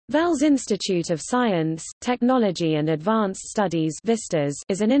Vels Institute of Science, Technology and Advanced Studies (VISTAS)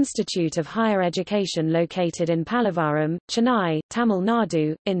 is an institute of higher education located in Pallavaram, Chennai, Tamil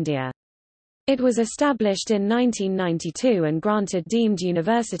Nadu, India. It was established in 1992 and granted deemed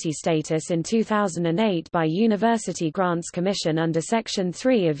university status in 2008 by University Grants Commission under Section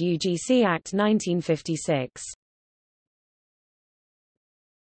 3 of UGC Act 1956.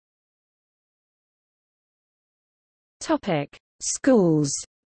 Topic: Schools.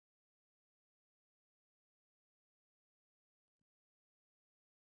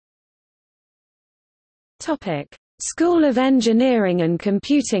 Topic: School of Engineering and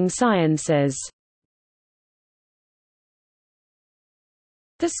Computing Sciences.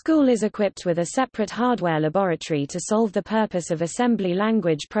 The school is equipped with a separate hardware laboratory to solve the purpose of assembly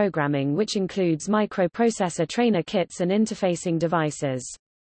language programming, which includes microprocessor trainer kits and interfacing devices.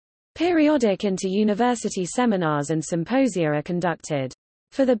 Periodic inter-university seminars and symposia are conducted.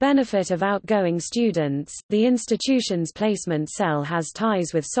 For the benefit of outgoing students, the institution's placement cell has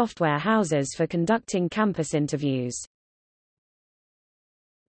ties with software houses for conducting campus interviews.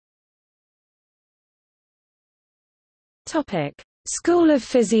 Topic: School of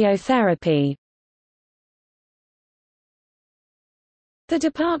Physiotherapy. The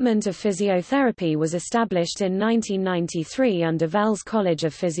Department of Physiotherapy was established in 1993 under Vels College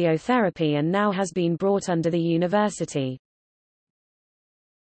of Physiotherapy and now has been brought under the university.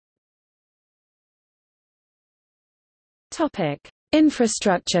 Topic: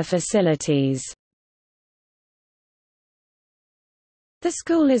 Infrastructure facilities. The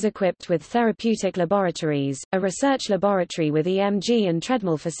school is equipped with therapeutic laboratories, a research laboratory with EMG and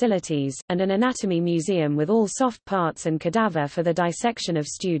treadmill facilities, and an anatomy museum with all soft parts and cadaver for the dissection of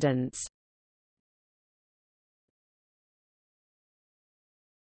students.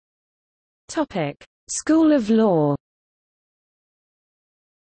 Topic: School of Law.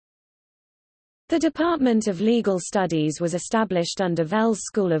 The Department of Legal Studies was established under Vels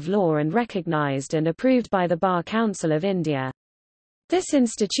School of Law and recognized and approved by the Bar Council of India. This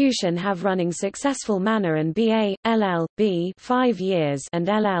institution have running successful manner and BA, LL.B 5 years and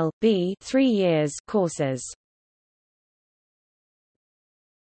LL.B 3 years courses.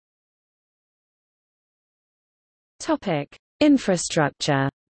 Topic: Infrastructure.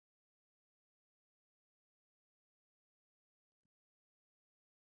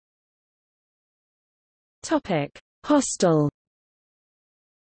 Topic: Hostel.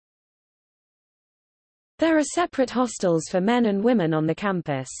 There are separate hostels for men and women on the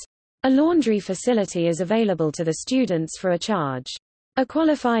campus. A laundry facility is available to the students for a charge. A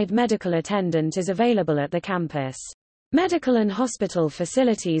qualified medical attendant is available at the campus. Medical and hospital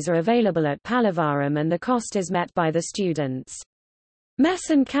facilities are available at Pallavaram and the cost is met by the students. Mess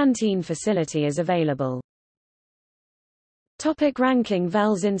and canteen facility is available. Topic: Ranking.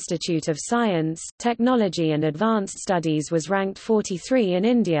 Vels Institute of Science, Technology and Advanced Studies was ranked 43 in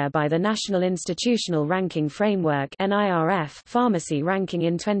India by the National Institutional Ranking Framework (NIRF) Pharmacy ranking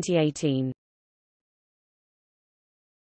in 2018.